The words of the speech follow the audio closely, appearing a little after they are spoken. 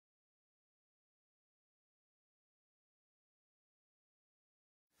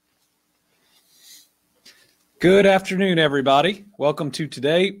Good afternoon, everybody. Welcome to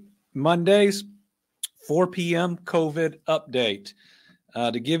today, Monday's 4 p.m. COVID update.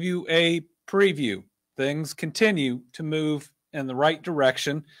 To give you a preview, things continue to move in the right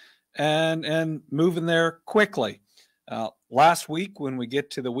direction and moving there quickly. Last week, when we get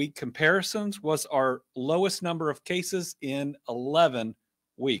to the week comparisons, was our lowest number of cases in 11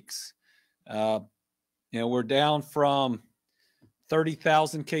 weeks. We're down from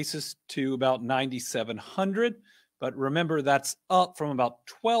 30,000 cases to about 9,700. But remember, that's up from about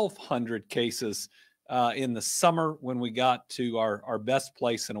 1,200 cases in the summer when we got to our best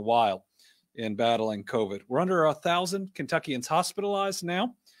place in a while in battling COVID. We're under 1,000 Kentuckians hospitalized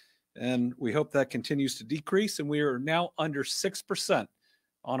now, and we hope that continues to decrease. And we are now under 6%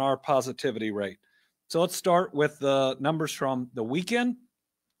 on our positivity rate. So let's start with the numbers from the weekend.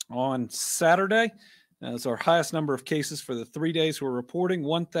 On Saturday, as our highest number of cases for the 3 days we're reporting,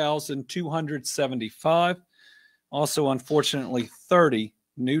 1,275. Also, unfortunately, 30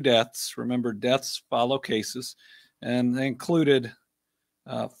 new deaths. Remember, deaths follow cases. And they included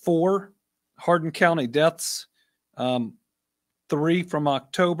 4 Hardin County deaths, 3 from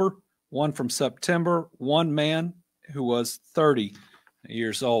October, 1 from September, 1 man who was 30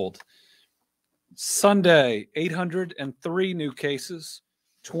 years old. Sunday, 803 new cases,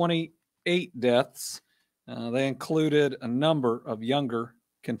 28 deaths. They included a number of younger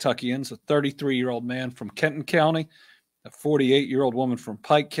Kentuckians, a 33-year-old man from Kenton County, a 48-year-old woman from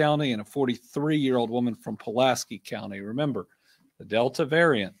Pike County, and a 43-year-old woman from Pulaski County. Remember, the Delta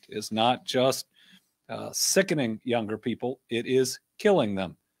variant is not just sickening younger people, it is killing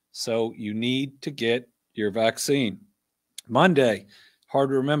them. So you need to get your vaccine. Monday, hard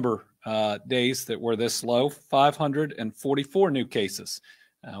to remember days that were this low, 544 new cases.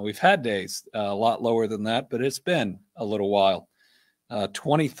 We've had days a lot lower than that, but it's been a little while.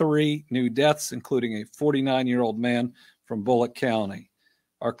 23 new deaths, including a 49-year-old man from Bullock County.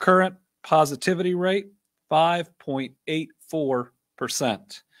 Our current positivity rate,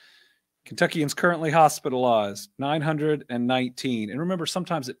 5.84%. Kentuckians currently hospitalized, 919. And remember,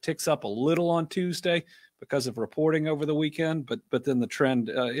 sometimes it ticks up a little on Tuesday because of reporting over the weekend, but then the trend,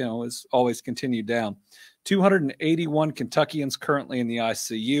 is always continued down. 281 Kentuckians currently in the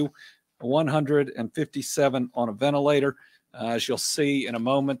ICU, 157 on a ventilator. As you'll see in a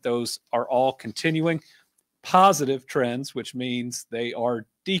moment, those are all continuing positive trends, which means they are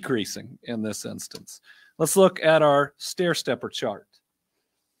decreasing in this instance. Let's look at our stair-stepper chart.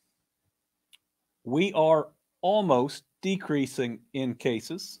 We are almost decreasing in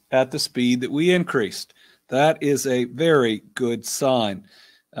cases at the speed that we increased. That is a very good sign.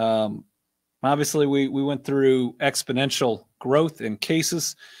 Obviously, we went through exponential growth in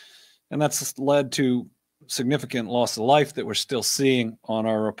cases, and that's led to significant loss of life that we're still seeing on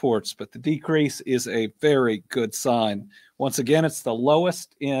our reports. But the decrease is a very good sign. Once again, it's the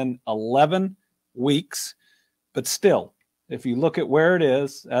lowest in 11 weeks. But still, if you look at where it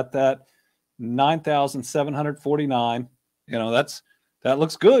is at that 9,749, that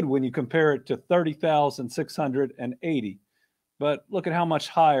looks good when you compare it to 30,680. But look at how much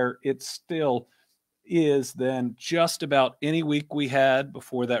higher it still is than just about any week we had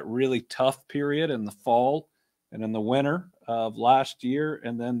before that really tough period in the fall and in the winter of last year,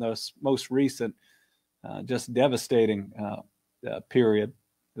 and then the most recent just devastating period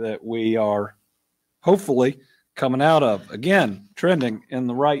that we are hopefully coming out of. Again, trending in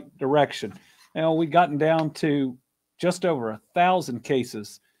the right direction. We've gotten down to just over 1,000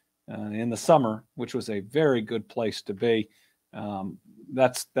 cases in the summer, which was a very good place to be.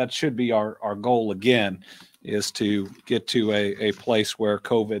 That should be our goal again, is to get to a place where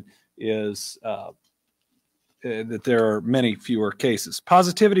COVID is that there are many fewer cases.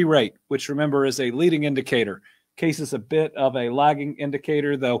 Positivity rate, which remember is a leading indicator. Case is a bit of a lagging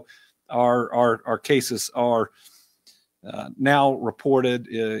indicator, though our cases are now reported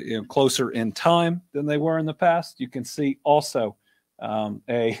closer in time than they were in the past. You can see also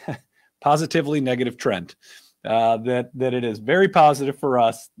a positively negative trend. That it is very positive for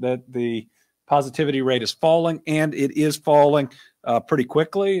us that the positivity rate is falling, and it is falling pretty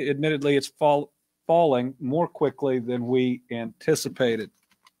quickly. Admittedly, it's falling more quickly than we anticipated.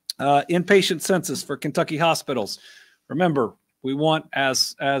 Inpatient census for Kentucky hospitals. Remember, we want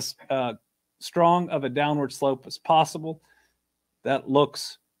as strong of a downward slope as possible. That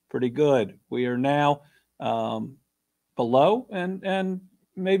looks pretty good. We are now below and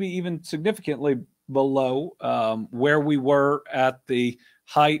maybe even significantly below where we were at the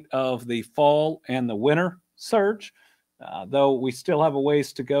height of the fall and the winter surge, though we still have a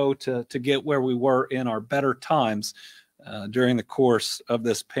ways to go to get where we were in our better times during the course of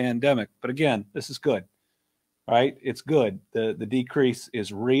this pandemic. But again, this is good. right? It's good. The decrease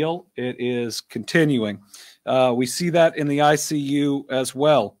is real. It is continuing. We see that in the ICU as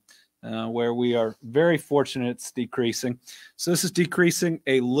well, where we are very fortunate it's decreasing. So this is decreasing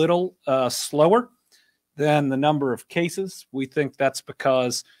a little slower than the number of cases. We think that's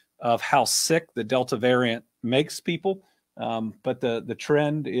because of how sick the Delta variant makes people. But the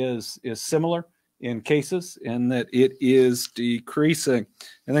trend is similar in cases, in that it is decreasing.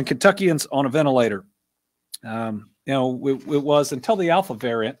 And then Kentuckians on a ventilator. It was until the Alpha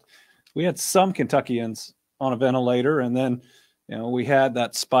variant, we had some Kentuckians on a ventilator, and then we had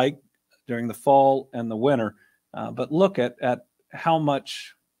that spike during the fall and the winter. But look at how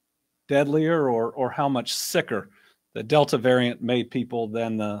much deadlier or how much sicker the Delta variant made people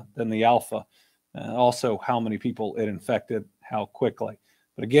than the Alpha. Also, how many people it infected, how quickly.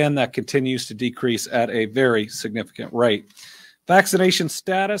 But again, that continues to decrease at a very significant rate. Vaccination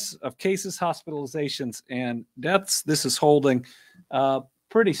status of cases, hospitalizations, and deaths. This is holding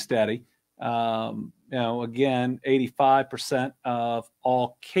pretty steady. Again, 85% of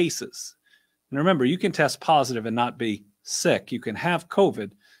all cases. And remember, you can test positive and not be sick. You can have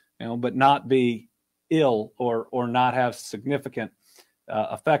COVID, but not be ill or not have significant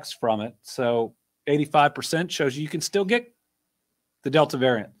effects from it. So 85% shows you can still get the Delta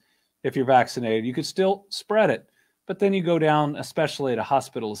variant if you're vaccinated. You could still spread it. But then you go down, especially to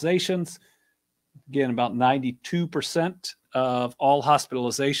hospitalizations. Again, about 92% of all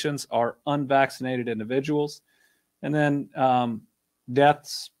hospitalizations are unvaccinated individuals. And then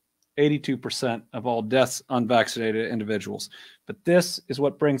deaths, 82% of all deaths, unvaccinated individuals. But this is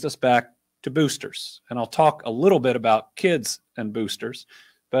what brings us back to boosters. And I'll talk a little bit about kids and boosters.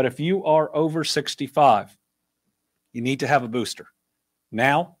 But if you are over 65, you need to have a booster.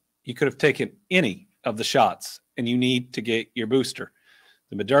 Now, you could have taken any of the shots, and you need to get your booster.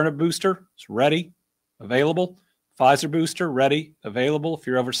 The Moderna booster is ready, available. Pfizer booster, ready, available if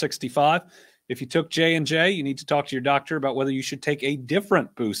you're over 65. If you took J&J, you need to talk to your doctor about whether you should take a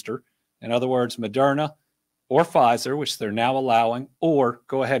different booster. In other words, Moderna or Pfizer, which they're now allowing, or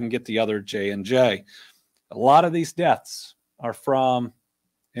go ahead and get the other J&J. A lot of these deaths are from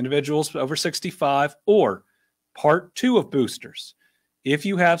individuals over 65 or part 2 of boosters. If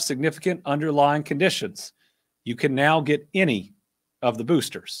you have significant underlying conditions, you can now get any of the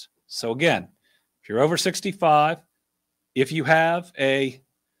boosters. So again, if you're over 65, if you have a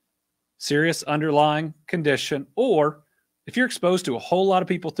serious underlying condition, or if you're exposed to a whole lot of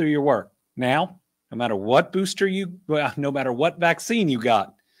people through your work, now, no matter what no matter what vaccine you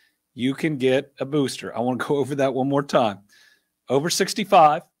got, you can get a booster. I want to go over that one more time. Over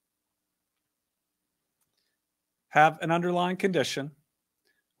 65, have an underlying condition,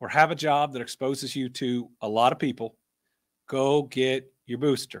 or have a job that exposes you to a lot of people, go get your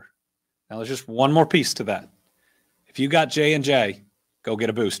booster. Now, there's just one more piece to that. If you got J&J, go get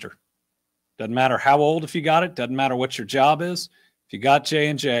a booster. Doesn't matter how old if you got it. Doesn't matter what your job is. If you got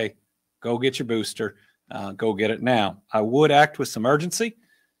J&J, go get your booster. Go get it now. I would act with some urgency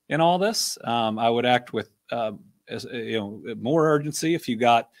in all this. I would act with more urgency if you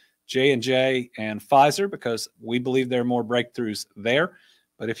got J&J and Pfizer, because we believe there are more breakthroughs there.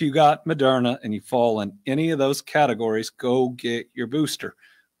 But if you got Moderna and you fall in any of those categories, go get your booster.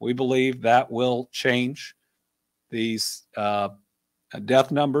 We believe that will change these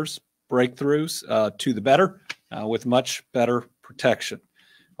death numbers, breakthroughs to the better, with much better protection.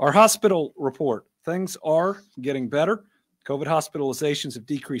 Our hospital report, things are getting better. COVID hospitalizations have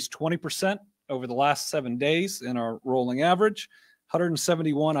decreased 20% over the last 7 days in our rolling average.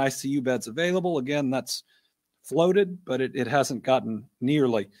 171 ICU beds available. Again, that's floated, but it hasn't gotten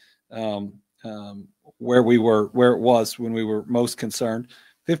nearly where it was when we were most concerned.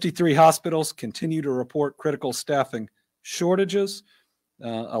 53 hospitals continue to report critical staffing shortages.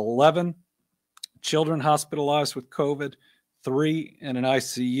 11 children hospitalized with COVID, 3 in an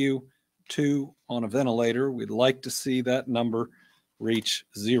ICU, 2 on a ventilator. We'd like to see that number reach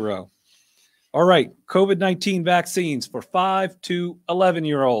 0. All right, COVID-19 vaccines for 5 to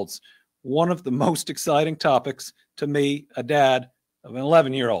 11-year-olds. One of the most exciting topics to me, a dad of an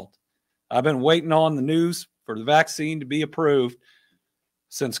 11-year-old. I've been waiting on the news for the vaccine to be approved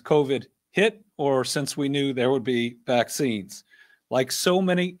since COVID hit, or since we knew there would be vaccines. Like so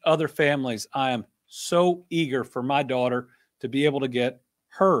many other families, I am so eager for my daughter to be able to get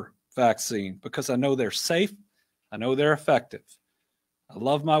her vaccine, because I know they're safe. I know they're effective. I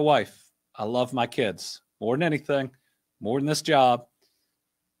love my wife. I love my kids more than anything, more than this job.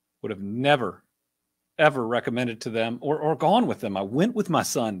 Would have never, ever recommended to them or gone with them. I went with my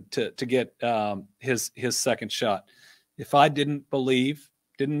son to get his second shot. If I didn't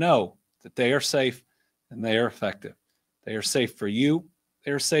know that they are safe and they are effective. They are safe for you.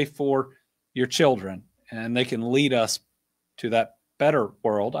 They are safe for your children, and they can lead us to that better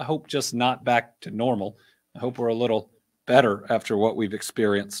world. I hope just not back to normal. I hope we're a little better after what we've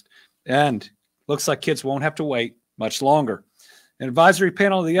experienced. And looks like kids won't have to wait much longer. An advisory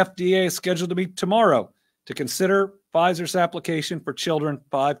panel of the FDA is scheduled to meet tomorrow to consider Pfizer's application for children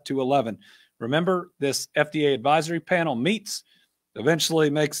 5 to 11. Remember, this FDA advisory panel meets, eventually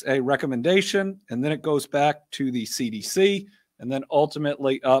makes a recommendation, and then it goes back to the CDC, and then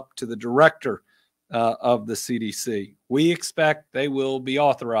ultimately up to the director of the CDC. We expect they will be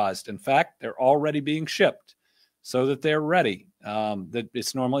authorized. In fact, they're already being shipped so that they're ready. That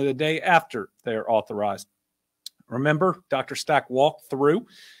it's normally the day after they're authorized. Remember, Dr. Stack walked through.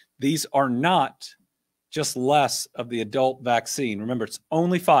 These are not just less of the adult vaccine. Remember, it's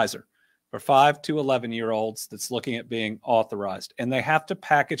only Pfizer for 5 to 11-year-olds that's looking at being authorized. And they have to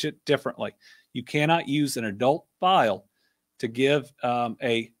package it differently. You cannot use an adult vial to give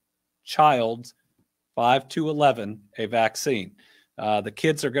a child 5 to 11 a vaccine. The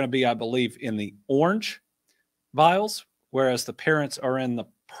kids are going to be, I believe, in the orange vials, whereas the parents are in the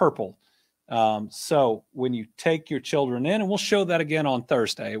purple. So when you take your children in, and we'll show that again on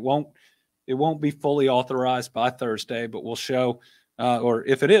Thursday, it won't be fully authorized by Thursday, but we'll show, or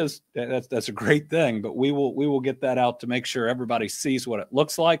if it is, that's a great thing. But we will get that out to make sure everybody sees what it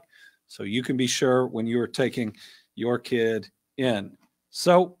looks like, so you can be sure when you are taking your kid in.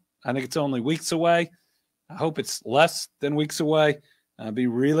 So I think it's only weeks away. I hope it's less than weeks away. It'd be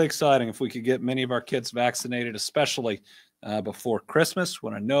really exciting if we could get many of our kids vaccinated, especially before Christmas,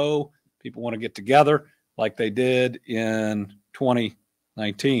 when I know people want to get together like they did in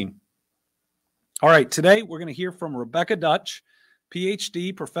 2019. All right, today we're going to hear from Rebecca Dutch,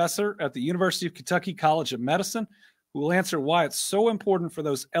 PhD professor at the University of Kentucky College of Medicine, who will answer why it's so important for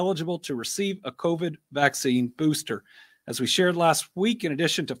those eligible to receive a COVID vaccine booster. As we shared last week, in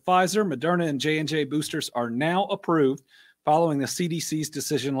addition to Pfizer, Moderna and J&J boosters are now approved following the CDC's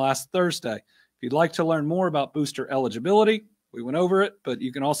decision last Thursday. If you'd like to learn more about booster eligibility, we went over it, but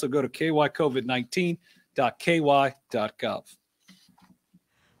you can also go to kycovid19.ky.gov.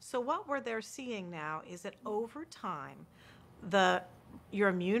 So what they're seeing now is that over time, your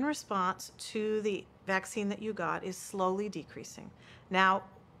immune response to the vaccine that you got is slowly decreasing. Now,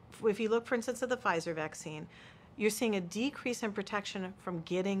 if you look, for instance, at the Pfizer vaccine, you're seeing a decrease in protection from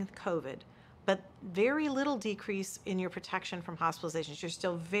getting COVID, but very little decrease in your protection from hospitalizations. You're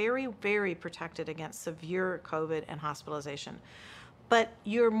still very, very protected against severe COVID and hospitalization. But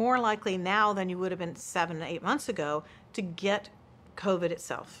you're more likely now than you would have been 7 to 8 months ago to get COVID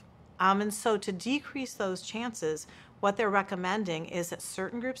itself. And so to decrease those chances, what they're recommending is that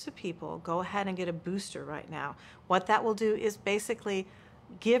certain groups of people go ahead and get a booster right now. What that will do is basically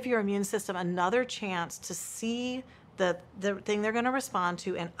give your immune system another chance to see the thing they're going to respond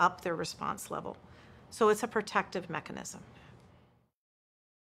to and up their response level. So it's a protective mechanism.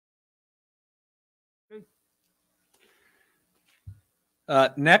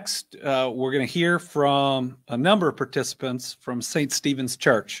 Next, we're going to hear from a number of participants from St. Stephen's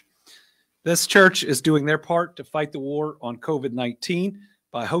Church. This church is doing their part to fight the war on COVID-19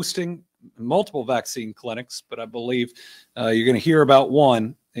 by hosting multiple vaccine clinics, but I believe you're going to hear about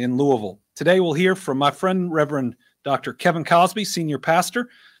one in Louisville. Today, we'll hear from my friend, Reverend Dr. Kevin Cosby, senior pastor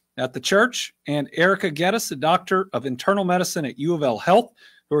at the church, and Erica Geddes, a doctor of internal medicine at U of L Health,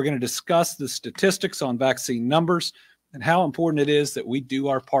 who are going to discuss the statistics on vaccine numbers and how important it is that we do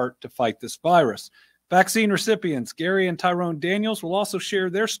our part to fight this virus. Vaccine recipients Gary and Tyrone Daniels will also share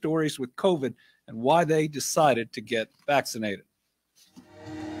their stories with COVID and why they decided to get vaccinated.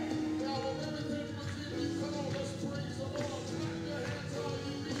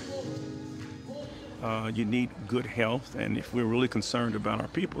 You need good health, and if we're really concerned about our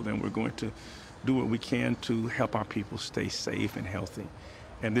people, then we're going to do what we can to help our people stay safe and healthy.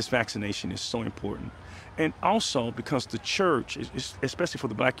 And this vaccination is so important. And also because the church, especially for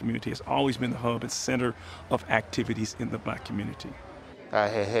the Black community, has always been the hub and center of activities in the Black community. I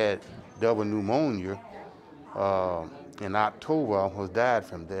had double pneumonia in October. I almost died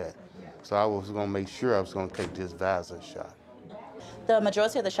from that. So I was going to make sure I was going to take this Pfizer shot. The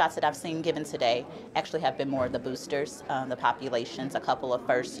majority of the shots that I've seen given today actually have been more of the boosters, the populations, a couple of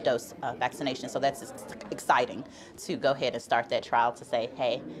first dose vaccinations. So that's exciting to go ahead and start that trial to say,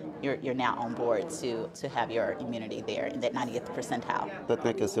 hey, you're now on board to have your immunity there in that 90th percentile. I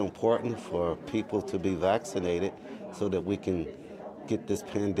think it's important for people to be vaccinated so that we can get this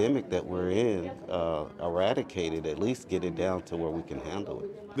pandemic that we're in eradicated, at least get it down to where we can handle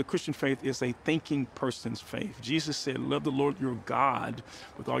it. The Christian faith is a thinking person's faith. Jesus said, love the Lord your God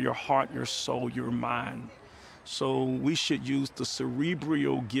with all your heart, your soul, your mind. So we should use the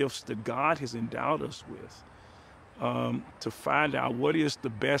cerebral gifts that God has endowed us with to find out what is the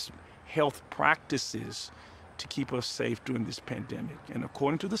best health practices to keep us safe during this pandemic. And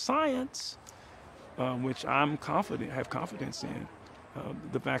according to the science, which I'm confident, have confidence in,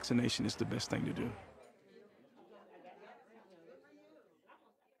 the vaccination is the best thing to do.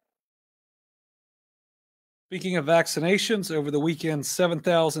 Speaking of vaccinations, over the weekend,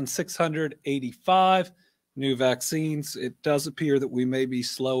 7,685 new vaccines. It does appear that we may be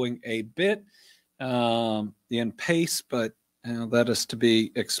slowing a bit in pace, but that is to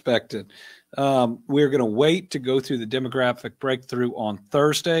be expected. We're going to wait to go through the demographic breakthrough on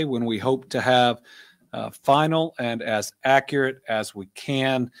Thursday, when we hope to have final and as accurate as we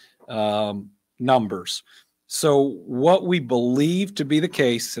can numbers. So what we believe to be the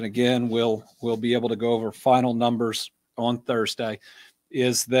case, and again, we'll be able to go over final numbers on Thursday,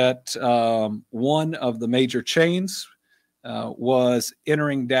 is that one of the major chains was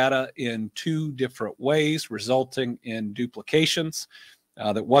entering data in two different ways, resulting in duplications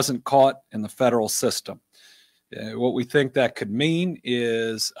that wasn't caught in the federal system. What we think that could mean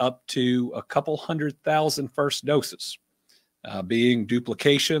is up to a couple 100,000 first doses being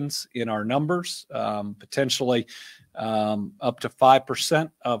duplications in our numbers, potentially up to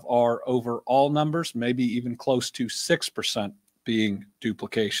 5% of our overall numbers, maybe even close to 6% being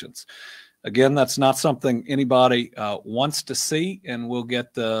duplications. Again, that's not something anybody wants to see, and we'll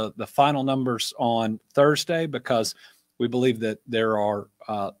get the final numbers on Thursday, because we believe that there are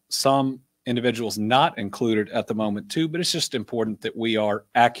some individuals not included at the moment too, but it's just important that we are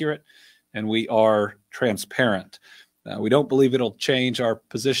accurate and we are transparent. We don't believe it'll change our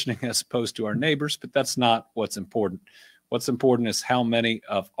positioning as opposed to our neighbors, but that's not what's important. What's important is how many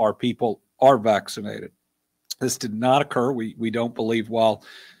of our people are vaccinated. This did not occur, we don't believe, while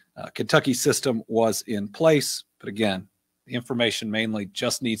Kentucky's system was in place. But again, the information mainly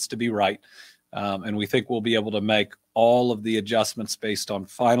just needs to be right. And we think we'll be able to make all of the adjustments based on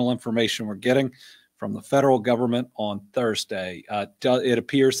final information we're getting from the federal government on Thursday. It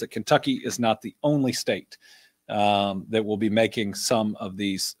appears that Kentucky is not the only state that will be making some of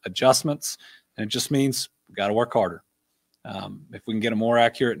these adjustments. And it just means we've got to work harder. If we can get a more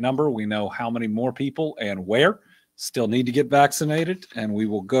accurate number, we know how many more people and where still need to get vaccinated, and we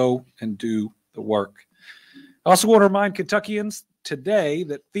will go and do the work. I also want to remind Kentuckians today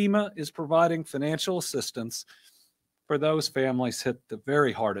that FEMA is providing financial assistance for those families hit the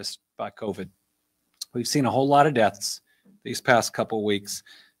very hardest by COVID. We've seen a whole lot of deaths these past couple of weeks,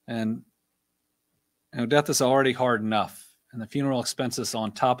 and death is already hard enough, and the funeral expenses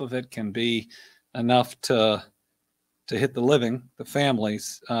on top of it can be enough to hit the living, the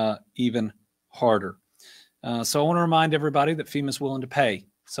families, even harder. So I want to remind everybody that FEMA is willing to pay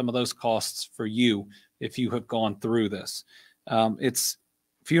some of those costs for you if you have gone through this. It's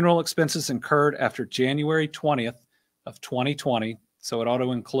funeral expenses incurred after January 20th of 2020, so it ought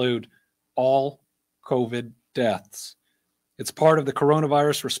to include all COVID deaths. It's part of the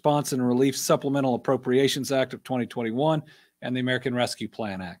Coronavirus Response and Relief Supplemental Appropriations Act of 2021 and the American Rescue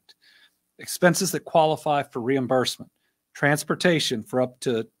Plan Act. Expenses that qualify for reimbursement: transportation for up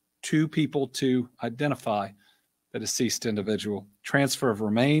to 2 people to identify the deceased individual, transfer of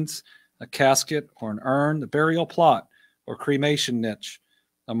remains, a casket or an urn, the burial plot or cremation niche,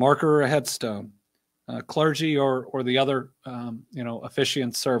 a marker or a headstone, clergy or the other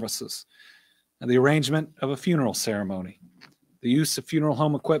officiant services, and the arrangement of a funeral ceremony, the use of funeral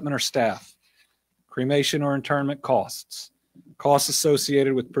home equipment or staff, cremation or internment costs, costs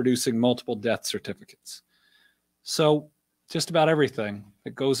associated with producing multiple death certificates. So just about everything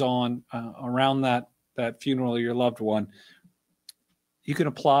that goes on around that funeral of your loved one, you can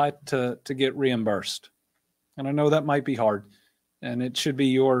apply to get reimbursed. And I know that might be hard, and it should be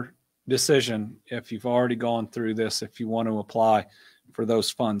your decision if you've already gone through this, if you want to apply for those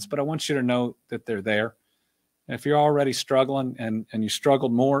funds. But I want you to know that they're there. And if you're already struggling and you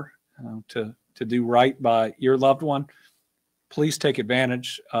struggled more to do right by your loved one, please take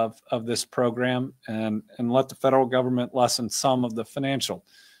advantage of this program and let the federal government lessen some of the financial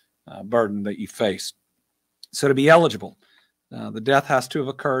burden that you face. So to be eligible, the death has to have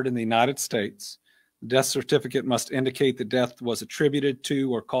occurred in the United States. The death certificate must indicate the death was attributed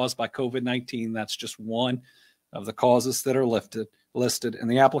to or caused by COVID-19. That's just one of the causes that are listed. And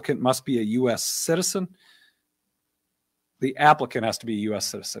the applicant must be a U.S. citizen. The applicant has to be a U.S.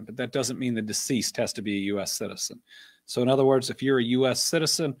 citizen, but that doesn't mean the deceased has to be a U.S. citizen. So in other words, if you're a U.S.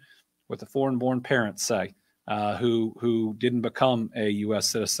 citizen with a foreign-born parent, say, who didn't become a U.S.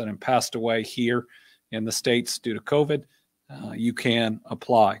 citizen and passed away here in the States due to COVID, you can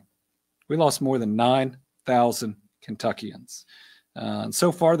apply. We lost more than 9,000 Kentuckians. And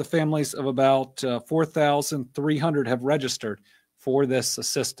so far, the families of about 4,300 have registered for this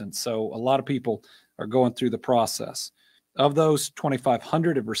assistance. So a lot of people are going through the process. Of those,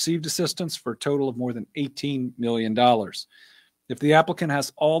 2,500 have received assistance for a total of more than $18 million. If the applicant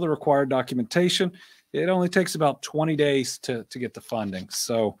has all the required documentation, it only takes about 20 days to get the funding.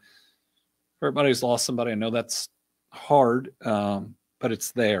 So for everybody who's lost somebody, I know that's hard, but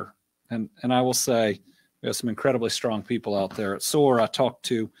it's there. And I will say, we have some incredibly strong people out there. At SOAR, I talked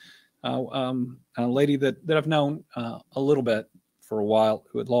to a lady that I've known a little bit for a while,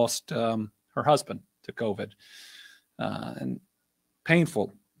 who had lost her husband to COVID. And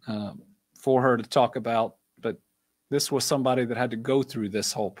painful for her to talk about, but this was somebody that had to go through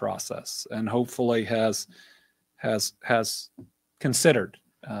this whole process, and hopefully has considered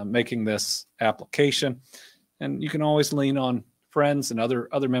making this application. And you can always lean on friends and other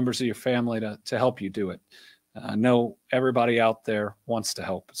members of your family to help you do it. I know everybody out there wants to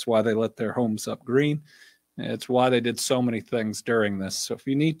help. It's why they lit their homes up green. It's why they did so many things during this. So if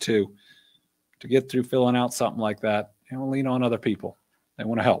you need to get through filling out something like that, lean on other people. They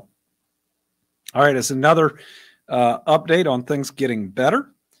want to help. All right, as another update on things getting better.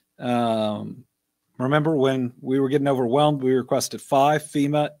 Remember when we were getting overwhelmed, we requested 5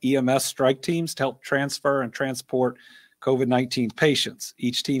 FEMA EMS strike teams to help transfer and transport COVID-19 patients.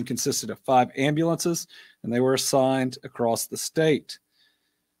 Each team consisted of 5 ambulances, and they were assigned across the state.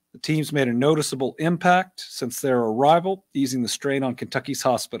 The teams made a noticeable impact since their arrival, easing the strain on Kentucky's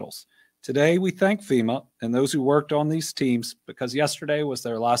hospitals. Today, we thank FEMA and those who worked on these teams because yesterday was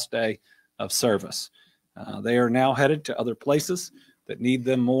their last day of service. They are now headed to other places that need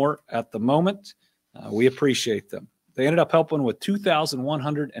them more at the moment. We appreciate them. They ended up helping with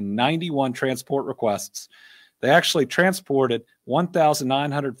 2,191 transport requests. They actually transported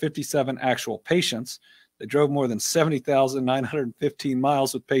 1,957 actual patients. They drove more than 70,915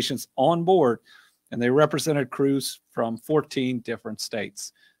 miles with patients on board, and they represented crews from 14 different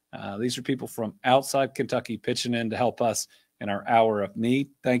states. These are people from outside Kentucky pitching in to help us in our hour of need.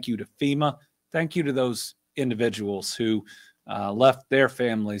 Thank you to FEMA. Thank you to those individuals who left their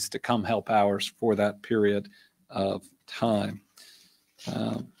families to come help ours for that period of time.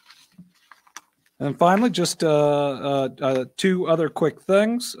 And finally, just 2 other quick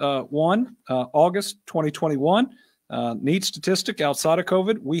things. One, August 2021, neat statistic outside of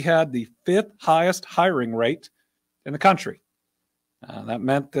COVID, we had the 5th highest hiring rate in the country. That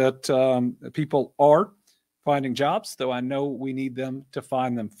meant that people are finding jobs, though I know we need them to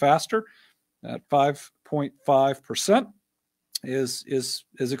find them faster. At 5.5% is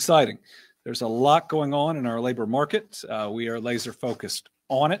exciting. There's a lot going on in our labor market. We are laser focused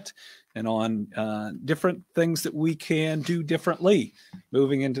on it and on different things that we can do differently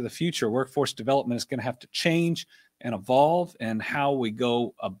moving into the future. Workforce development is going to have to change and evolve in how we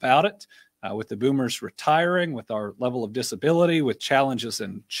go about it. With the boomers retiring, with our level of disability, with challenges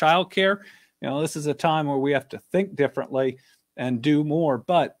in childcare, this is a time where we have to think differently and do more.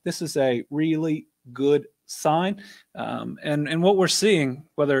 But this is a really good sign. And what we're seeing,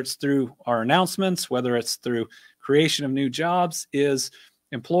 whether it's through our announcements, whether it's through creation of new jobs, is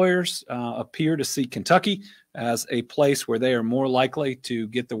employers appear to see Kentucky as a place where they are more likely to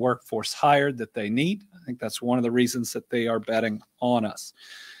get the workforce hired that they need. I think that's one of the reasons that they are betting on us.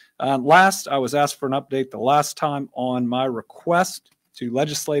 Last, I was asked for an update the last time on my request to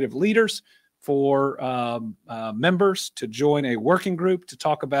legislative leaders for members to join a working group to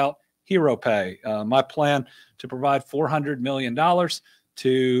talk about hero pay. My plan to provide $400 million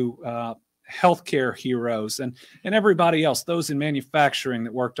to healthcare heroes and everybody else, those in manufacturing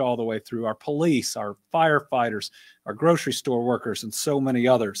that worked all the way through, our police, our firefighters, our grocery store workers, and so many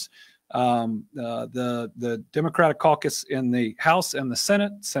others. The Democratic caucus in the House and the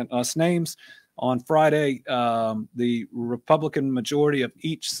Senate sent us names on Friday. The Republican majority of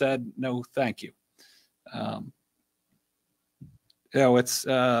each said, no, thank you. It's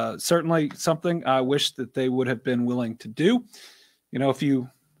certainly something I wish that they would have been willing to do. If you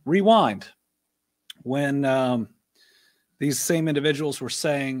rewind when these same individuals were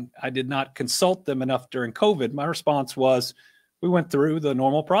saying I did not consult them enough during COVID, my response was, we went through the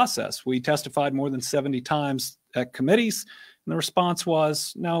normal process. We testified more than 70 times at committees, and the response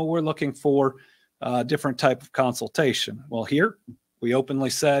was, no, we're looking for a different type of consultation. Well, here we openly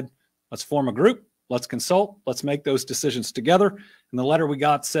said, let's form a group, let's consult, let's make those decisions together. And the letter we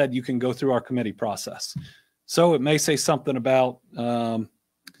got said, you can go through our committee process. So it may say something about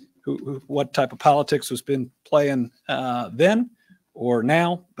what type of politics was been playing then or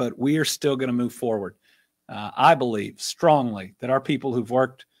now, but we are still going to move forward. I believe strongly that our people who've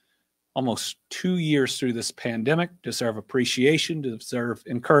worked almost 2 years through this pandemic deserve appreciation, deserve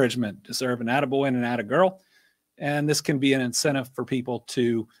encouragement, deserve an attaboy and an attagirl. And this can be an incentive for people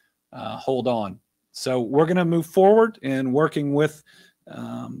to hold on. So we're going to move forward in working with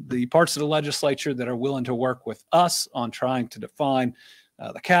the parts of the legislature that are willing to work with us on trying to define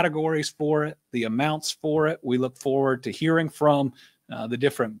the categories for it, the amounts for it. We look forward to hearing from the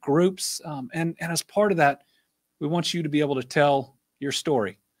different groups. And as part of that, we want you to be able to tell your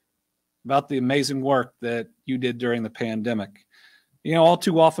story about the amazing work that you did during the pandemic. You know, all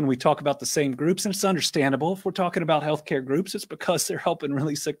too often we talk about the same groups, and it's understandable. If we're talking about healthcare groups, it's because they're helping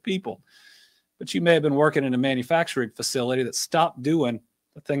really sick people. But you may have been working in a manufacturing facility that stopped doing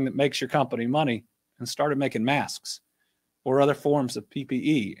the thing that makes your company money and started making masks or other forms of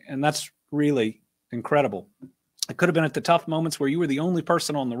PPE. And that's really incredible. It could have been at the tough moments where you were the only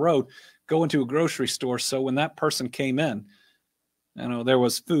person on the road going to a grocery store. So when that person came in, you know, there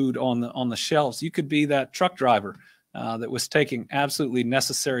was food on the shelves. You could be that truck driver that was taking absolutely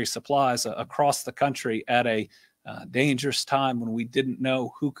necessary supplies across the country at a dangerous time when we didn't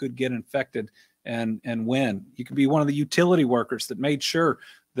know who could get infected and when. You could be one of the utility workers that made sure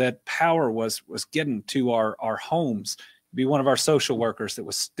that power was getting to our homes. Be one of our social workers that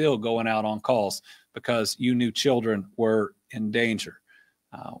was still going out on calls because you knew children were in danger.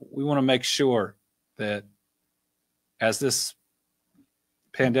 We want to make sure that as this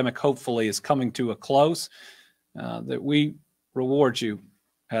pandemic hopefully is coming to a close, that we reward you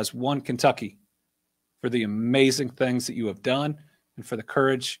as one Kentucky for the amazing things that you have done and for the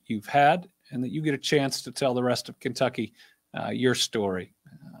courage you've had, and that you get a chance to tell the rest of Kentucky your story.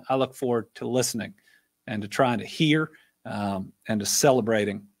 I look forward to listening and to trying to hear and to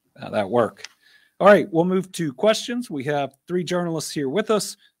celebrating that work. All right, we'll move to questions. We have 3 journalists here with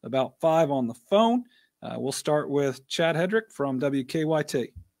us, about 5 on the phone. We'll start with Chad Hedrick from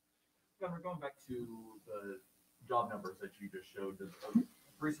WKYT. Governor, going back to the job numbers that you just showed, a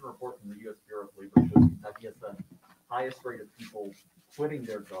recent report from the U.S. Bureau of Labor shows Kentucky has the highest rate of people quitting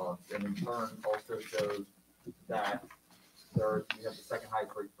their jobs, and in turn also shows that you have the second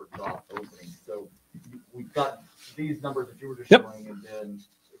highest rate for job openings. So we've got these numbers that you were just showing, and then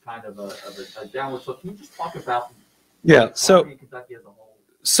kind of a downward. So can you just talk about so Kentucky as a whole?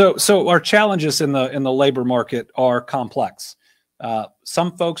 So our challenges in the labor market are complex.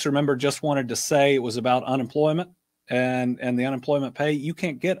 Some folks, remember, just wanted to say it was about unemployment and the unemployment pay. You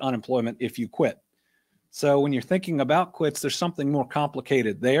can't get unemployment if you quit. So when you're thinking about quits, there's something more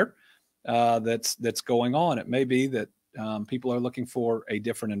complicated there that's going on. It may be that people are looking for a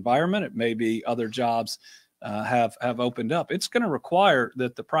different environment. It may be other jobs have opened up. It's going to require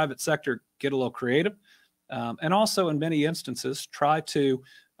that the private sector get a little creative. And also, in many instances, try to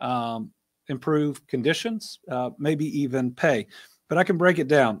improve conditions, maybe even pay. But I can break it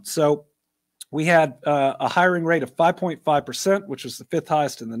down. So we had a hiring rate of 5.5%, which was the 5th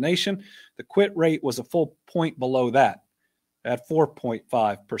highest in the nation. The quit rate was a full point below that at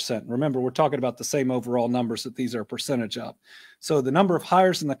 4.5%. Remember, we're talking about the same overall numbers that these are a percentage of. So the number of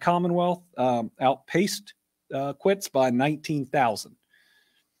hires in the Commonwealth outpaced quits by 19,000.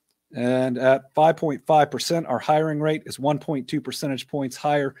 And at 5.5%, our hiring rate is 1.2 percentage points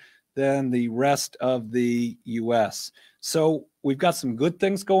higher than the rest of the U.S. So we've got some good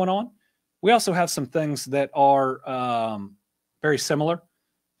things going on. We also have some things that are very similar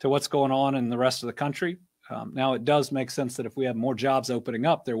to what's going on in the rest of the country. Now, it does make sense that if we have more jobs opening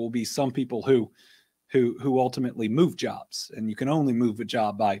up, there will be some people who ultimately move jobs, and you can only move a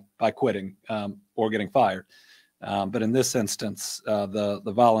job by quitting or getting fired. But in this instance, the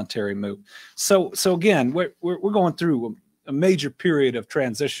voluntary move. So again, we're going through a major period of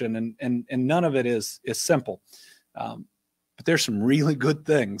transition, and none of it is simple. But there's some really good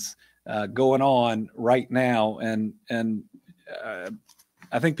things going on right now, and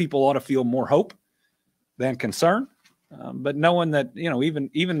I think people ought to feel more hope than concern. But knowing that, even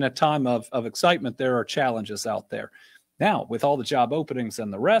in a time of excitement, there are challenges out there. Now, with all the job openings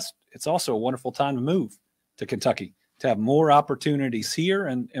and the rest, it's also a wonderful time to move to Kentucky, to have more opportunities here,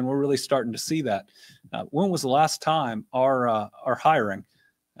 and we're really starting to see that. When was the last time our hiring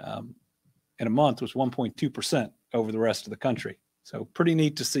in a month was 1.2% over the rest of the country? So pretty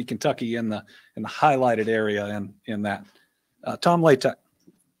neat to see Kentucky in the highlighted area in that. Tom Latek.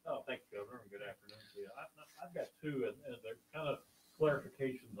 Oh, thank you, Governor. Good afternoon to you. I've got 2, and they're kind of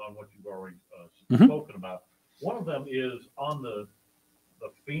clarifications on what you've already spoken about. One of them is on the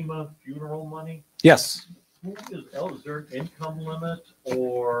FEMA funeral money. Yes. Is there an income limit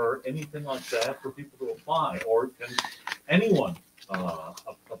or anything like that for people to apply, or can anyone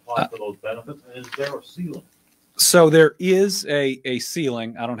apply for those benefits? And is there a ceiling? So there is a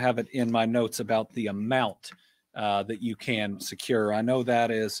ceiling. I don't have it in my notes about the amount that you can secure. I know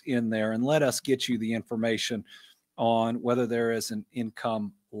that is in there, and let us get you the information on whether there is an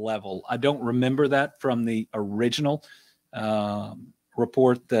income level. I don't remember that from the original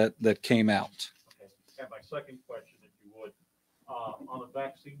report that came out. Okay. And my second question, if you would, on the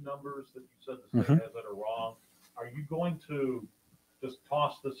vaccine numbers that you said the state has that are wrong, are you going to just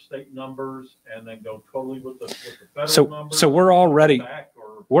toss the state numbers and then go totally with the federal numbers? So we're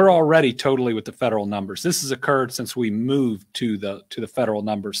already totally with the federal numbers. This has occurred since we moved to the federal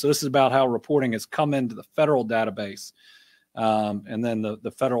numbers. So this is about how reporting has come into the federal database, and then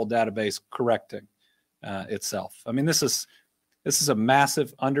the federal database correcting itself. I mean, this is a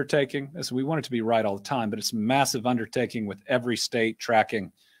massive undertaking. We want it to be right all the time, but it's a massive undertaking with every state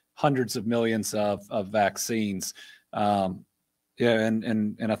tracking hundreds of millions of vaccines. Yeah,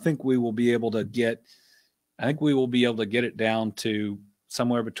 and I think we will be able to get it down to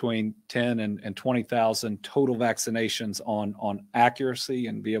somewhere between 10 and 20,000 total vaccinations on accuracy,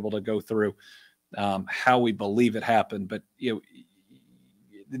 and be able to go through how we believe it happened. But the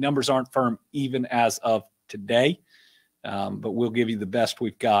numbers aren't firm even as of today, but we'll give you the best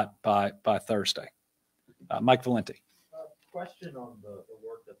we've got by Thursday. Mike Valenti. Question on the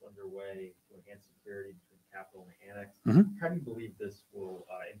work that's underway to enhance security between the Capitol and the Annex. How do you believe this will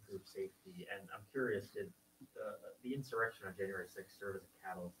improve safety? And I'm curious, did the insurrection on January 6th serve as a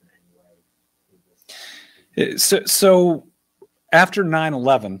catalyst in any way? So after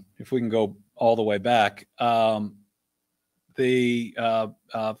 9/11, if we can go all the way back, the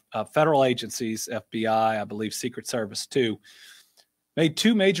federal agencies, FBI, I believe Secret Service too, made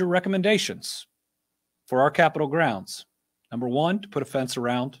two major recommendations for our Capitol grounds. Number one, to put a fence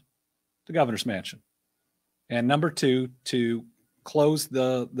around the governor's mansion. And number two, to close just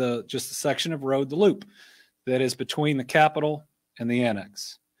the section of road, the loop, that is between the Capitol and the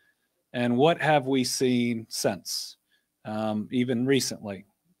Annex. And what have we seen since? Even recently,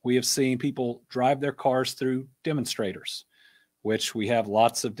 we have seen people drive their cars through demonstrators, which we have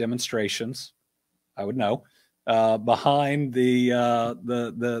lots of demonstrations, I would know, behind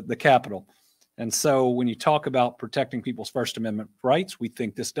the Capitol. And so when you talk about protecting people's First Amendment rights, we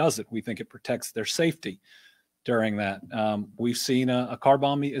think this does it. We think it protects their safety during that. We've seen a car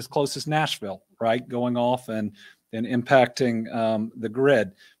bomb as close as Nashville, right, going off and impacting the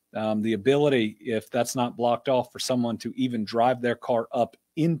grid. The ability, if that's not blocked off, for someone to even drive their car up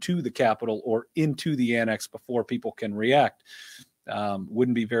into the Capitol or into the Annex before people can react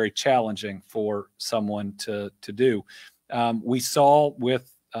wouldn't be very challenging for someone to do. We saw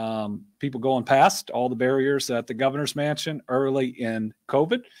with people going past all the barriers at the governor's mansion early in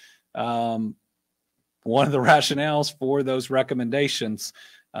COVID. One of the rationales for those recommendations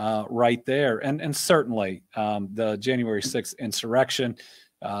right there. And certainly the January 6th insurrection,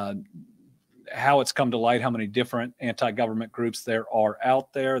 how it's come to light, how many different anti-government groups there are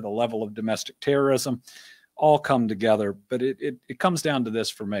out there, the level of domestic terrorism, all come together. But it comes down to this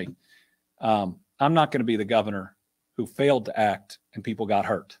for me. I'm not going to be the governor who failed to act and people got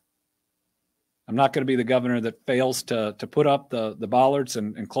hurt. I'm not going to be the governor that fails to put up the bollards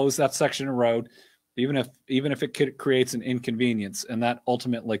and close that section of road, even if it creates an inconvenience and that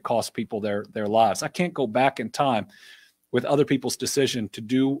ultimately costs people their lives. I can't go back in time with other people's decision to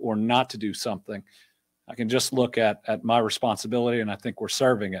do or not to do something. I can just look at my responsibility, and I think we're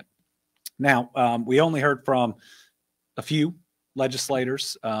serving it. Now, we only heard from a few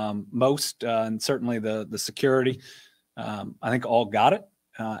legislators, most, and certainly the security, I think all got it.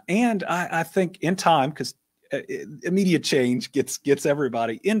 And I think in time, because immediate change gets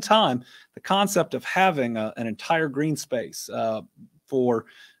everybody in time, the concept of having an entire green space for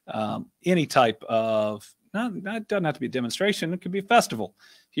any type of, it doesn't have to be a demonstration. It could be a festival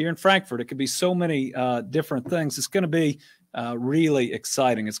here in Frankfurt. It could be so many different things. It's going to be really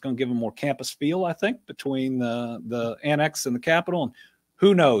exciting. It's going to give a more campus feel, I think, between the Annex and the Capitol. And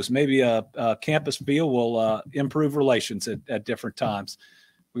who knows, maybe a campus feel will improve relations at different times.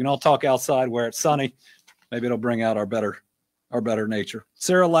 We can all talk outside where it's sunny. Maybe it'll bring out our better nature.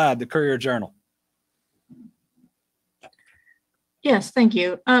 Sarah Ladd, the Courier-Journal. Yes, thank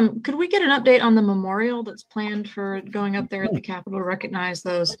you. Could we get an update on the memorial that's planned for going up there at the Capitol to recognize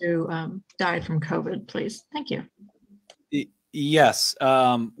those who died from COVID, please? Thank you. Yes,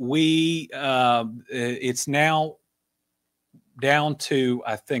 it's now down to,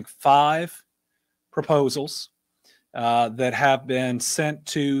 I think, 5 proposals that have been sent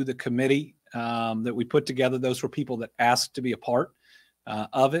to the committee that we put together. Those were people that asked to be a part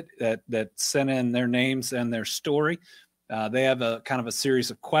of it, that sent in their names and their story. They have a kind of a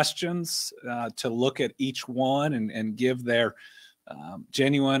series of questions to look at each one and give their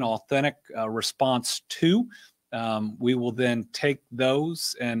genuine, authentic response to. We will then take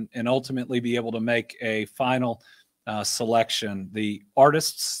those and ultimately be able to make a final selection. The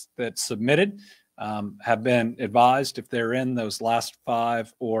artists that submitted have been advised if they're in those last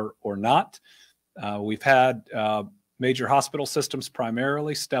 5 or not. We've had major hospital systems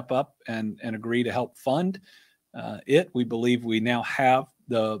primarily step up and agree to help fund it. We believe we now have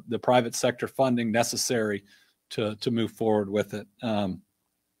the private sector funding necessary to move forward with it.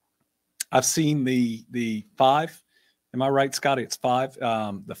 I've seen the 5. Am I right, Scotty? It's 5.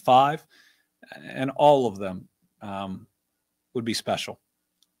 The 5, and all of them would be special.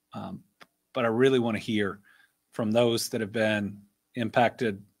 But I really want to hear from those that have been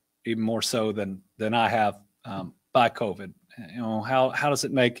impacted even more so than I have by COVID. You know, how does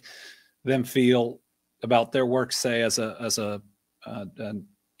it make them feel about their work, say as an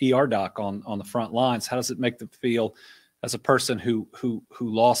ER doc on the front lines? How does it make them feel as a person who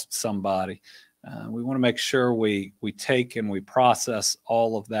lost somebody? We want to make sure we take and we process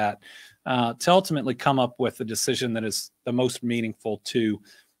all of that to ultimately come up with a decision that is the most meaningful to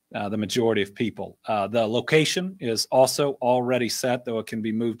the majority of people. The location is also already set, though it can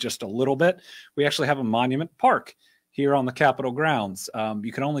be moved just a little bit. We actually have a monument park here on the Capitol grounds.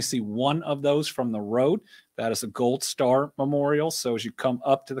 You can only see one of those from the road. That is a Gold Star Memorial. So as you come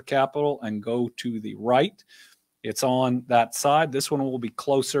up to the Capitol and go to the right, it's on that side. This one will be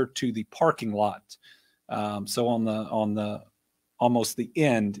closer to the parking lot. So on the almost the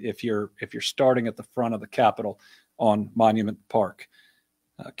end, if you're starting at the front of the Capitol on Monument Park.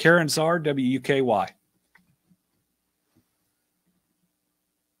 Karen Czar, WUKY.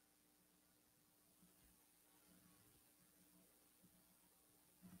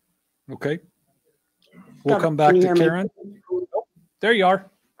 Okay. We'll come back to Karen. There you are.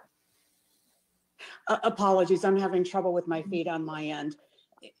 Apologies, I'm having trouble with my feed on my end.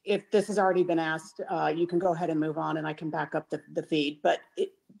 If this has already been asked, you can go ahead and move on and I can back up the feed. But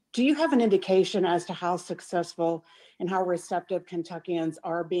do you have an indication as to how successful and how receptive Kentuckians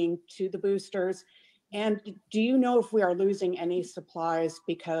are being to the boosters? And do you know if we are losing any supplies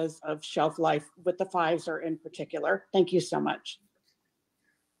because of shelf life with the Pfizer in particular? Thank you so much.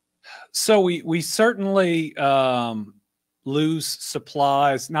 So we certainly lose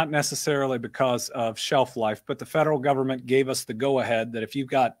supplies, not necessarily because of shelf life, but the federal government gave us the go-ahead that if you've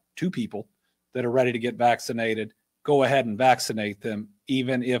got 2 people that are ready to get vaccinated, go ahead and vaccinate them,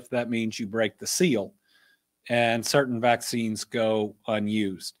 even if that means you break the seal and certain vaccines go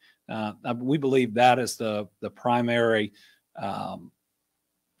unused. We believe that is the primary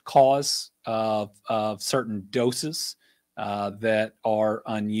cause of certain doses that are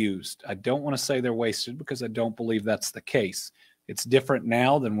unused. I don't want to say they're wasted because I don't believe that's the case. It's different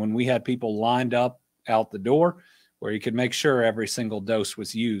now than when we had people lined up out the door where you could make sure every single dose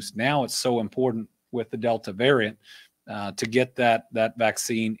was used. Now it's so important with the Delta variant to get that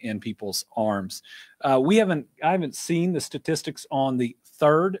vaccine in people's arms. I haven't seen the statistics on the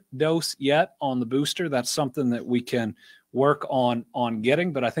 3rd dose yet on the booster. That's something that we can work on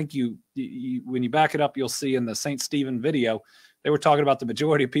getting, but I think you when you back it up, you'll see in the St. Stephen video, they were talking about the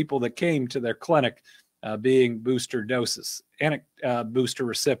majority of people that came to their clinic being booster doses, booster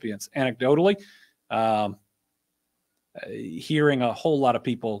recipients. Anecdotally, hearing a whole lot of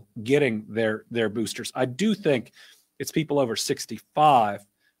people getting their boosters. I do think it's people over 65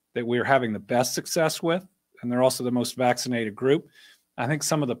 that we're having the best success with, and they're also the most vaccinated group. I think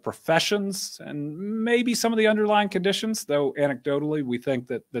some of the professions and maybe some of the underlying conditions, though anecdotally, we think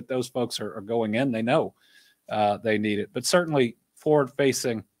that those folks are going in. They know they need it. But certainly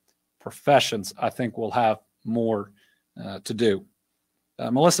forward-facing professions, I think, will have more to do.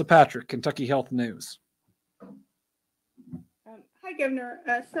 Melissa Patrick, Kentucky Health News. Hi, Governor.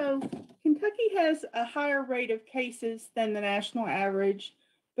 So Kentucky has a higher rate of cases than the national average,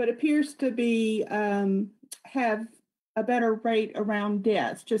 but appears to be have a better rate around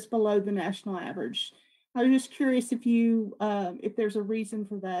deaths, just below the national average. I was just curious if there's a reason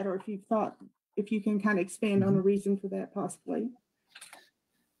for that, or if you can kind of expand on the reason for that possibly.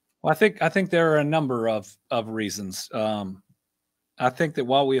 Well, I think there are a number of reasons. I think that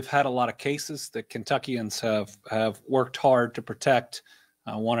while we have had a lot of cases, that Kentuckians have worked hard to protect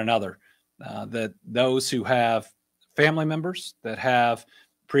one another. That those who have family members that have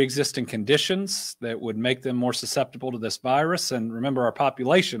pre-existing conditions that would make them more susceptible to this virus. And remember, our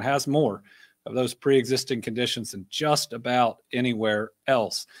population has more of those pre-existing conditions than just about anywhere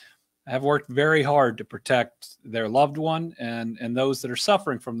else. have worked very hard to protect their loved one and those that are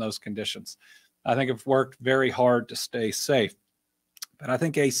suffering from those conditions. I think have worked very hard to stay safe. But I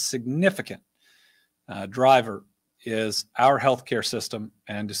think a significant driver is our healthcare system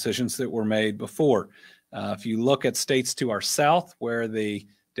and decisions that were made before. If you look at states to our south where the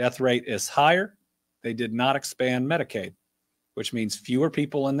death rate is higher, they did not expand Medicaid, which means fewer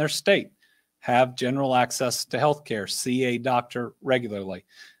people in their state have general access to healthcare, see a doctor regularly.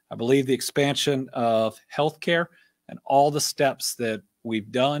 I believe the expansion of healthcare and all the steps that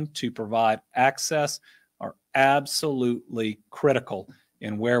we've done to provide access are absolutely critical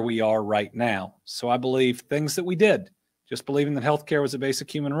in where we are right now. So I believe things that we did, just believing that healthcare was a basic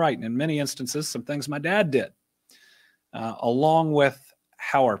human right, and in many instances, some things my dad did, along with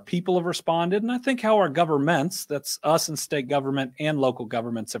how our people have responded, and I think how our governments, that's us and state government and local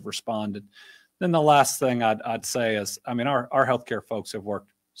governments, have responded. Then the last thing I'd say is, I mean, our healthcare folks have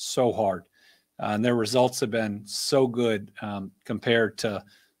worked so hard, and their results have been so good compared to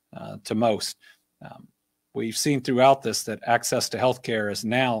most. We've seen throughout this that access to healthcare is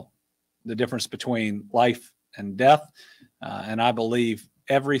now the difference between life and death, and I believe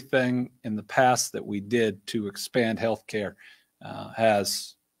everything in the past that we did to expand healthcare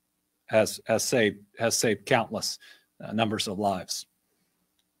has saved countless numbers of lives.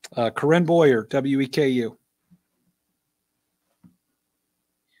 Corinne Boyer, WEKU.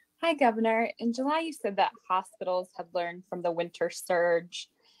 Hi, Governor. In July, you said that hospitals had learned from the winter surge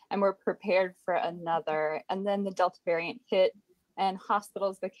and were prepared for another. And then the Delta variant hit and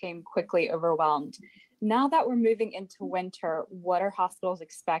hospitals became quickly overwhelmed. Now that we're moving into winter, what are hospitals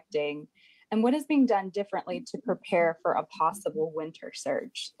expecting? And what is being done differently to prepare for a possible winter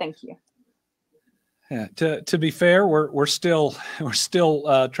surge? Thank you. Yeah, to be fair, we're still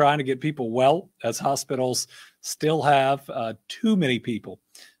trying to get people well, as hospitals still have too many people.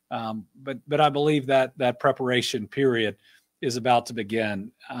 But I believe that preparation period is about to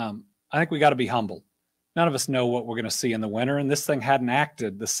begin. I think we got to be humble. None of us know what we're going to see in the winter, and this thing hadn't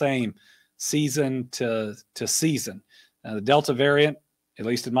acted the same season to season. The Delta variant, at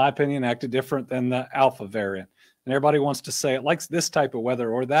least in my opinion, acted different than the Alpha variant. And everybody wants to say it likes this type of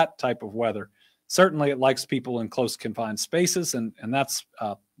weather or that type of weather. Certainly it likes people in close confined spaces, and that's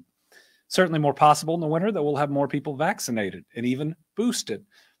certainly more possible in the winter, that we'll have more people vaccinated and even boosted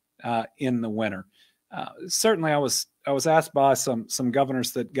in the winter. Certainly I was asked by some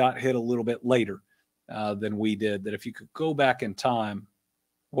governors that got hit a little bit later than we did, that if you could go back in time,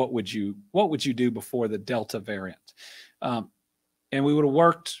 what would you do before the Delta variant? And we would have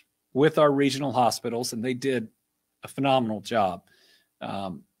worked with our regional hospitals, and they did a phenomenal job.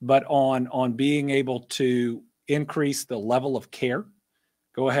 But on being able to increase the level of care,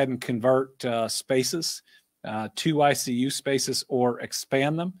 go ahead and convert spaces to ICU spaces or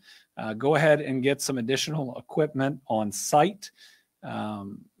expand them. Go ahead and get some additional equipment on site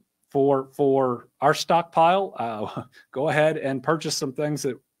for our stockpile. Go ahead and purchase some things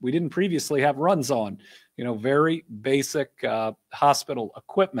that we didn't previously have runs on. Very basic hospital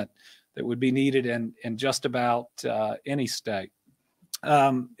equipment that would be needed in just about any state.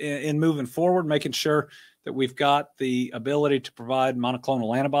 In moving forward, making sure that we've got the ability to provide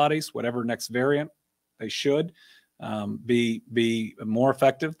monoclonal antibodies, whatever next variant they should be more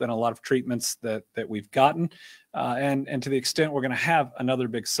effective than a lot of treatments that we've gotten. And to the extent we're going to have another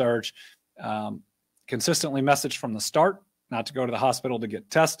big surge, consistently messaged from the start not to go to the hospital to get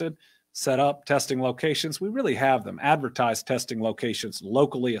tested, set up testing locations. We really have them, advertise testing locations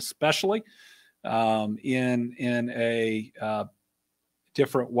locally, especially in a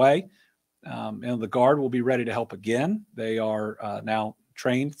different way. And the Guard will be ready to help again. They are now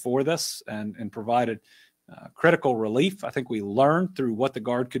trained for this and provided critical relief. I think we learned through what the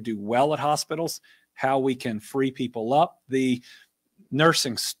Guard could do well at hospitals, how we can free people up. The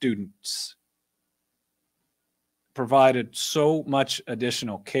nursing students provided so much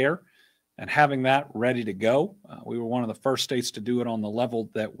additional care, and having that ready to go. We were one of the first states to do it on the level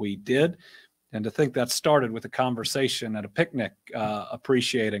that we did. And to think that started with a conversation at a picnic,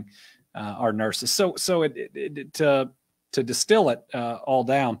 appreciating our nurses. So to distill it all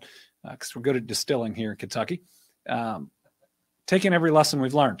down, because we're good at distilling here in Kentucky, taking every lesson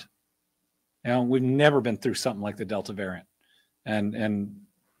we've learned. We've never been through something like the Delta variant, and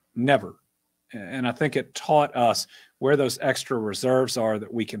never. And I think it taught us where those extra reserves are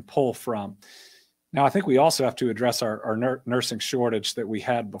that we can pull from. Now, I think we also have to address our nursing shortage that we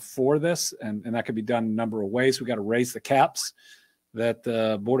had before this, and that could be done in a number of ways. We got to raise the caps that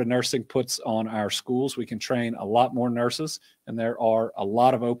the Board of Nursing puts on our schools. We can train a lot more nurses, and there are a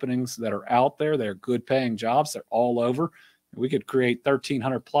lot of openings that are out there. They're good paying jobs. They're all over We could create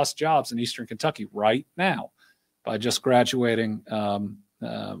 1,300 plus jobs in Eastern Kentucky right now by just graduating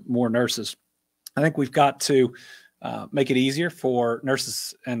more nurses. I think we've got to make it easier for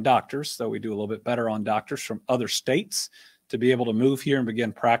nurses and doctors, though we do a little bit better on doctors from other states, to be able to move here and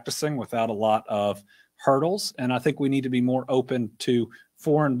begin practicing without a lot of hurdles. And I think we need to be more open to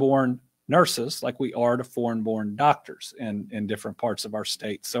foreign-born nurses like we are to foreign-born doctors in different parts of our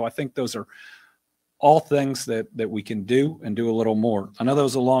state. So I think those are all things that we can do and do a little more. I know that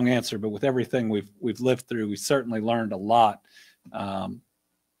was a long answer, but with everything we've lived through, we certainly learned a lot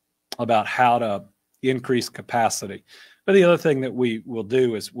about how to increase capacity. But the other thing that we will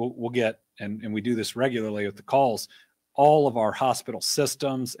do is we'll get, and we do this regularly with the calls, all of our hospital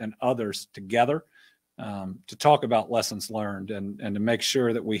systems and others together to talk about lessons learned and to make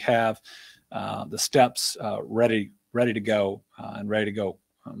sure that we have the steps ready to go and ready to go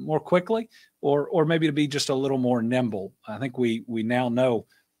more quickly, or maybe to be just a little more nimble. I think we now know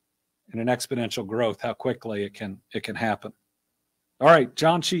in an exponential growth how quickly it can happen. All right,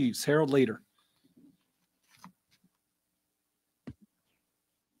 John Cheese, Herald Leader.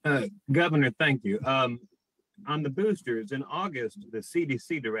 Governor, thank you. On the boosters, in August, the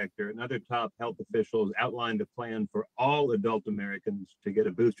CDC director and other top health officials outlined a plan for all adult Americans to get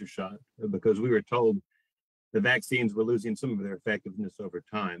a booster shot because we were told the vaccines were losing some of their effectiveness over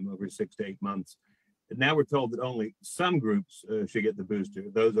time, over 6 to 8 months. And now we're told that only some groups should get the booster,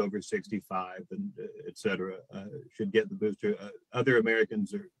 those over 65 and et cetera, should get the booster. Other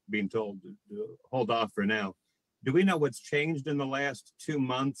Americans are being told to hold off for now. Do we know what's changed in the last 2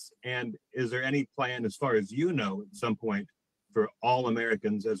 months? And is there any plan, as far as you know, at some point for all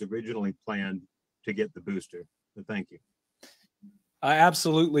Americans as originally planned to get the booster? So thank you. I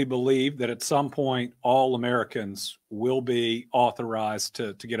absolutely believe that at some point, all Americans will be authorized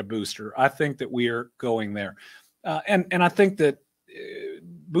to get a booster. I think that we are going there. And I think that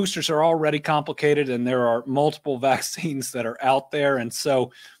boosters are already complicated and there are multiple vaccines that are out there. And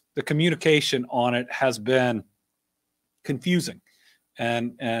so the communication on it has been confusing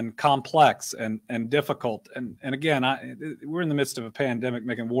and complex and difficult. And again, we're in the midst of a pandemic,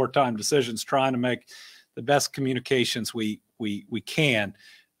 making wartime decisions, trying to make the best communications we can.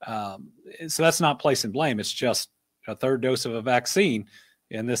 So that's not placing blame. It's just a third dose of a vaccine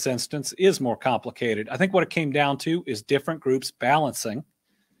in this instance is more complicated. I think what it came down to is different groups balancing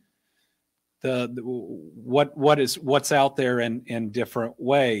what's out there in different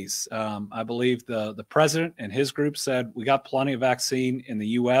ways. I believe the president and his group said we got plenty of vaccine in the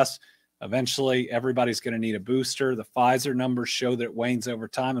U.S. Eventually, everybody's going to need a booster. The Pfizer numbers show that it wanes over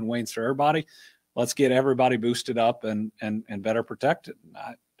time and wanes for everybody. Let's get everybody boosted up and better protected.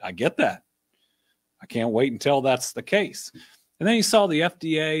 I get that. I can't wait until that's the case. And then you saw the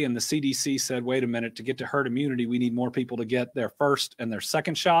FDA and the CDC said, wait a minute, to get to herd immunity, we need more people to get their first and their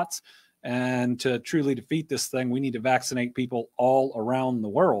second shots. And to truly defeat this thing, we need to vaccinate people all around the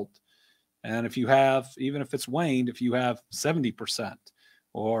world. And if you have, even if it's waned, if you have 70%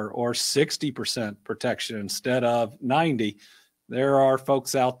 or 60% protection instead of 90%, there are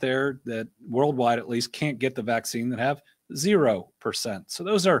folks out there that worldwide at least can't get the vaccine that have 0%. So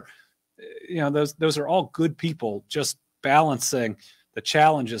those are, those are all good people just balancing the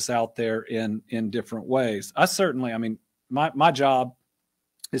challenges out there in different ways. My job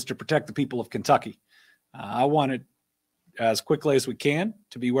is to protect the people of Kentucky. I want it as quickly as we can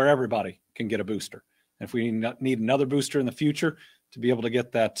to be where everybody can get a booster. And if we need another booster in the future, to be able to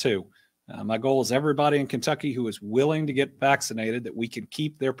get that too. My goal is everybody in Kentucky who is willing to get vaccinated, that we can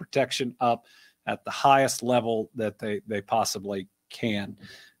keep their protection up at the highest level that they possibly can.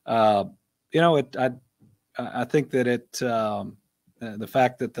 I think that the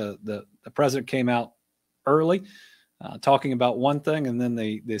fact that the president came out early, talking about one thing, and then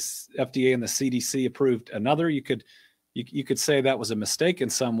this FDA and the CDC approved another. You could say that was a mistake in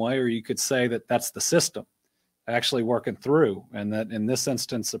some way, or you could say that that's the system actually working through, and that in this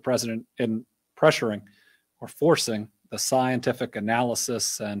instance, the president in pressuring or forcing the scientific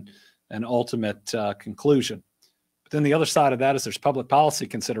analysis and ultimate conclusion. But then the other side of that is there's public policy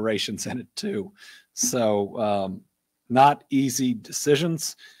considerations in it too. So not easy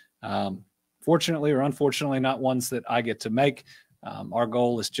decisions. Fortunately or unfortunately, not ones that I get to make. Our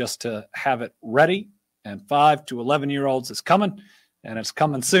goal is just to have it ready, and 5 to 11-year-olds is coming, and it's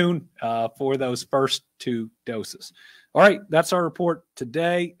coming soon for those first 2 doses. All right, that's our report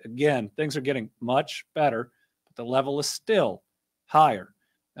today. Again, things are getting much better, but the level is still higher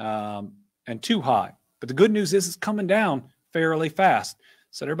and too high. But the good news is it's coming down fairly fast.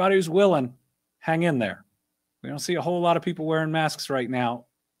 So everybody who's willing, hang in there. We don't see a whole lot of people wearing masks right now.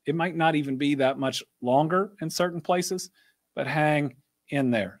 It might not even be that much longer in certain places, but hang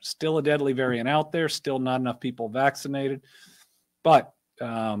in there. Still a deadly variant out there, still not enough people vaccinated, but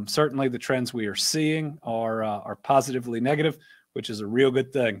certainly the trends we are seeing are positively negative, which is a real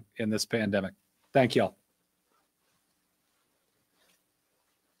good thing in this pandemic. Thank y'all.